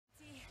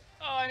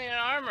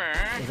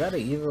Is that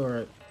an evil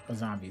or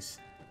zombies?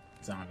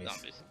 Zombies.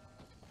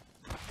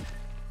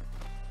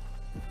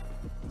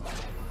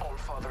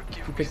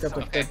 You picked up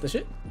the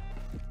shit?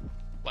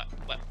 What?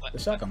 The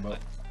shotgun bolt.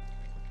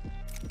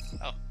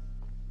 Oh.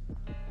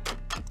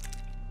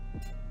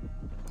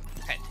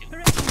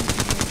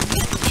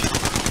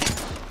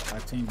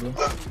 Black team blue.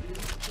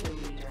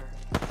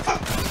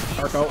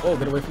 Arc out. Oh,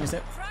 get away from me,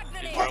 Set.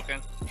 He's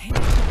broken.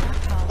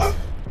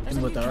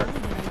 In with the arc.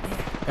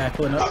 Back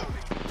pulling up.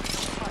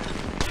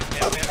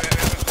 Yeah.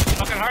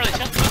 Fucking Harley,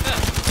 shut the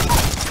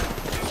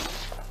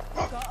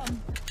fuck up.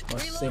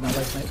 Watch, save my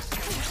life, snakes.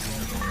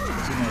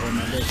 Cause you know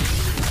my dick.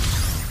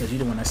 Cause you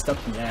the one that stuck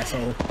me,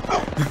 asshole.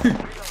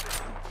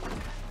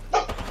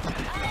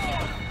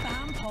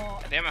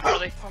 Damn it,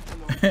 Harley.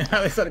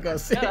 I was gonna go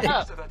see it.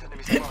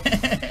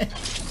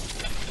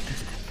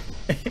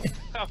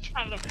 I'm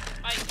trying to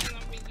fight and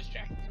I'm being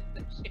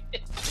distracted.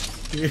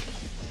 Shit.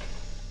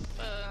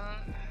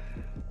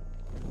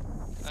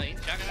 Oh, you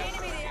chugging out?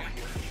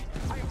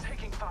 I am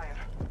taking fire.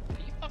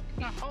 You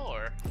fucking a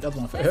whore.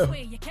 Double on fail.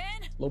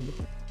 Low blue.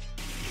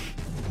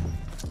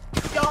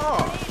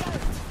 Yeah!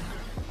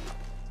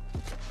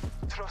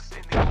 Trust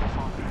in the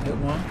Father. Hit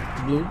one.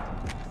 Blue.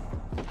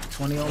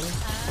 20 on me.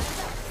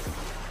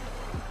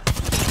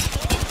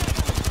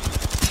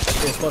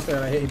 Yeah, plus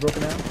that I hit. He broke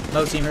it down.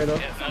 Another team here though.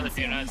 Yeah, another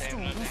team.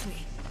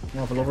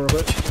 More for over real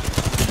quick.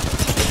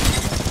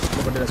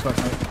 Over there, that's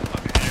fucking right.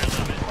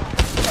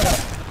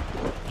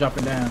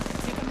 Dropping down.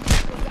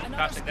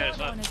 Caustic there as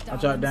well. I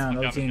dropped down.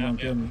 Another team gonna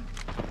kill me.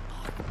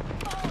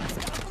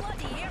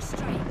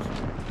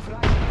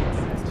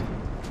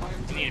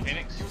 You need a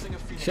Phoenix?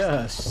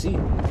 Just see. Get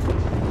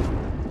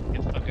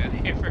the fuck out of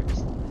here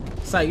first.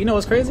 Sight, you know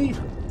what's crazy?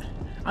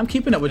 I'm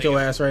keeping up with your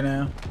ass right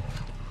now.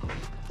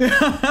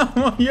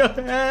 I'm on your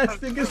ass,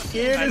 nigga,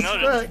 scared as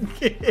fuck.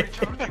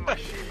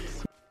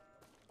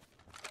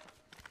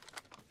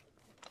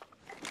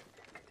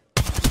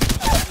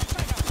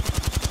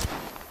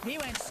 He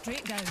went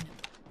straight down.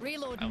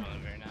 Reloading. I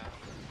wasn't very nice.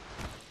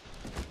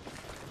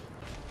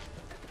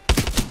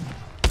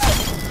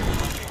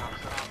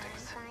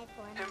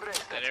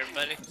 Is that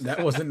everybody? That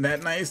wasn't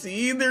that nice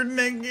either,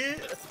 nigga.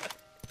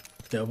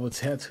 Double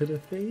tap to the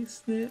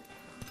face, Snip.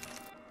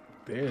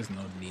 There's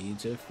no need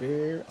to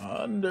fear.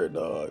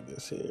 Underdog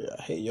is here.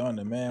 I hate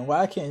yawning, man.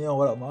 Why can't you know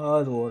what up my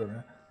other water,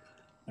 man?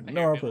 Like a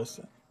normal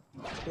person.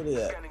 Look at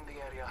that.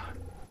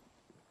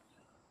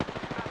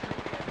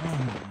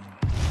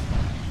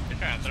 They're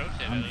trying to throw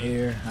shit I'm at us.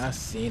 here. I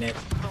seen it.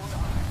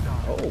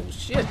 Oh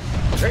shit!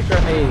 Great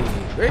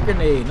grenade! Great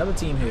grenade! Another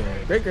team here.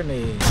 Great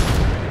grenade.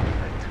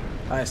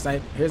 Alright,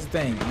 Snipe. Here's the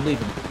thing. I'm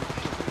leaving.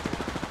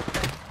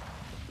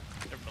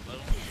 They're below.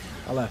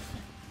 I left.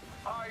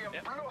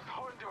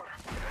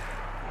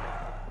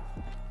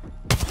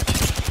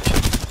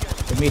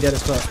 With me dead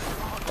as fuck.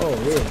 Oh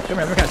yeah. Come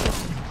here, let me catch you.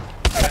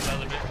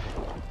 Another bit.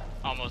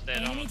 Almost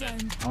dead, almost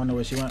dead. I don't know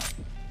where she went.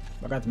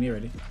 I got to me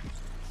already.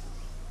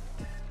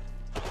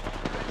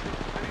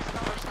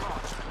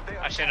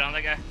 I shit on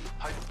that guy.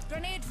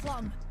 Grenade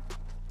flung.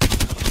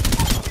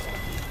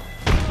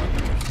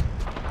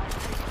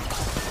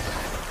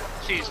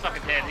 She's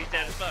fucking dead. He's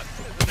dead as fuck.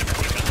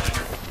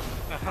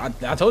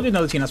 I told you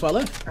another team, that's why I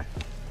left.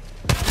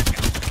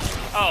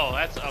 Oh,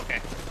 that's okay.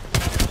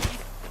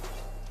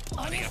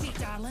 On your feet,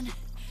 darling.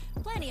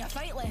 Plenty of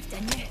fight left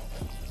in you.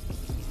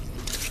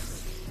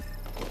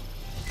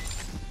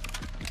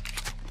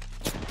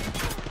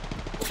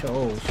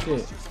 Oh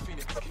shit.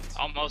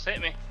 Almost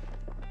hit me.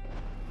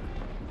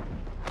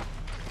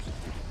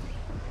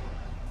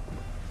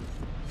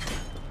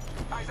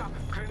 Eyes up,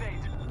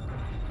 grenade.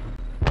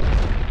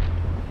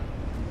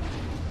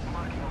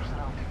 Marking our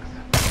surroundings.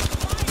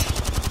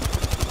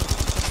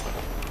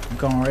 I'm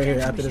going right here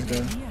after this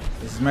guy.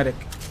 This is medic.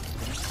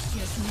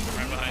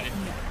 Right behind you.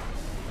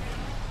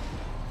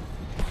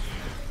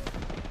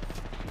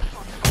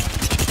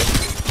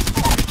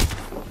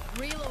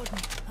 Reloading.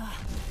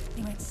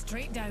 He went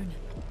straight down.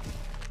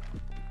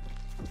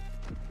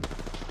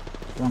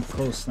 One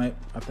close Snipe,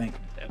 I think.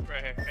 Yep,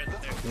 right here. Right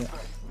there. Yeah.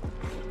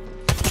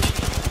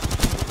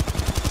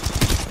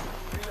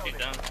 He's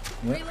done.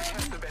 Yep.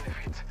 Here's the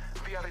benefit.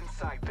 We are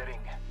inside the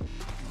ring.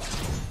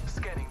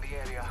 Scanning the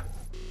area.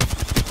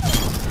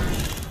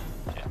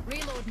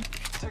 Reloading.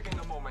 Taking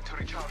a moment to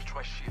recharge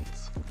my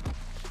shields.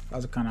 That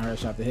was a kind of hard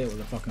shot to hit with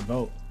a fucking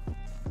boat.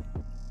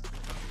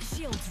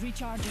 Shields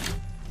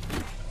recharging.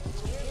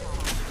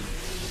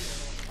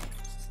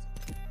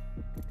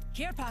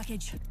 Care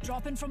package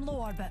dropping from low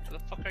orbit. Where the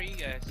fuck are you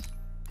guys?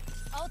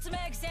 Ultimate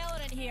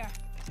accelerant here.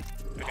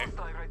 Okay.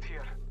 Hostile right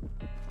here.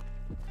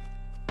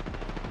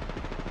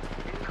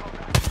 In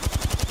combat.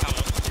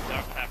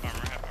 Half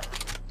armor.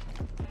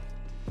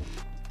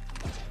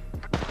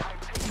 I'm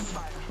taking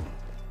fire.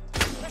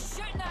 They're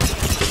shooting at me.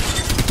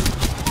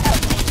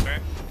 Okay.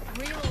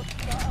 Reload.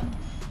 Got him.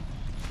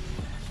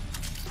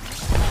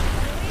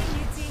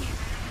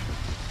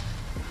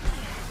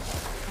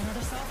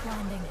 Another soft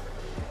landing.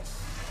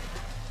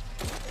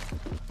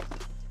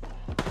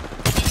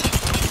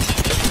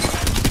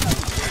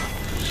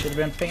 Should have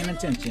been paying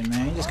attention,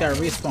 man. You just gotta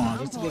respawn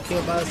just to get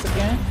killed by us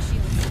again.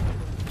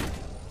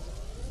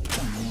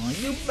 Come on,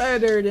 you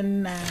better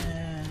than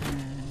that.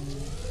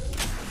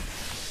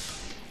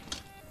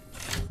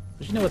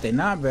 But you know what they're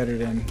not better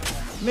than?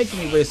 Making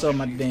me waste all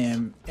my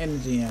damn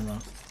energy ammo.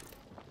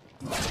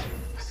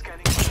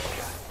 Scanning.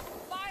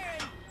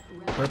 Firing.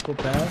 Purple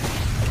pass.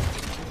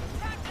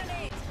 Frag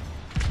grenade.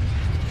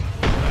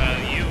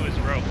 You is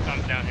rope.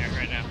 I'm down here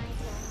right now.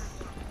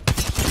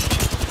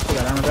 You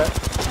got armor back?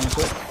 Armor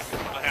quick.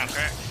 Oh, down,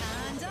 crack.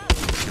 And up.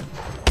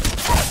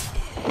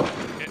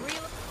 Okay.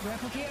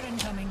 Replicator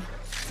incoming.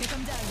 Take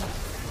him down.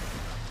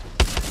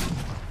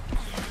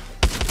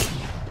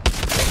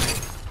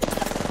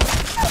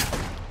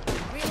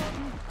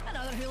 Reloading.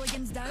 Another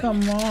hooligan's down.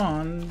 Come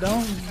on,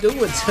 don't do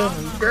it to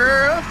him,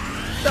 girl.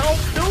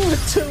 Don't do it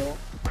to him.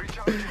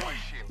 Recharging my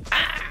shield.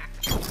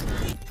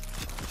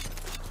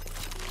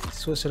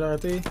 Switch it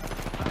R3.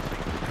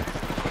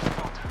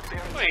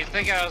 Wait, you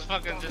think I was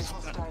fucking just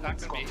not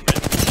gonna be?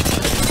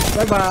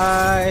 Bye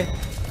bye.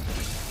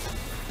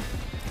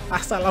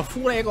 Hasta la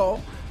fuego.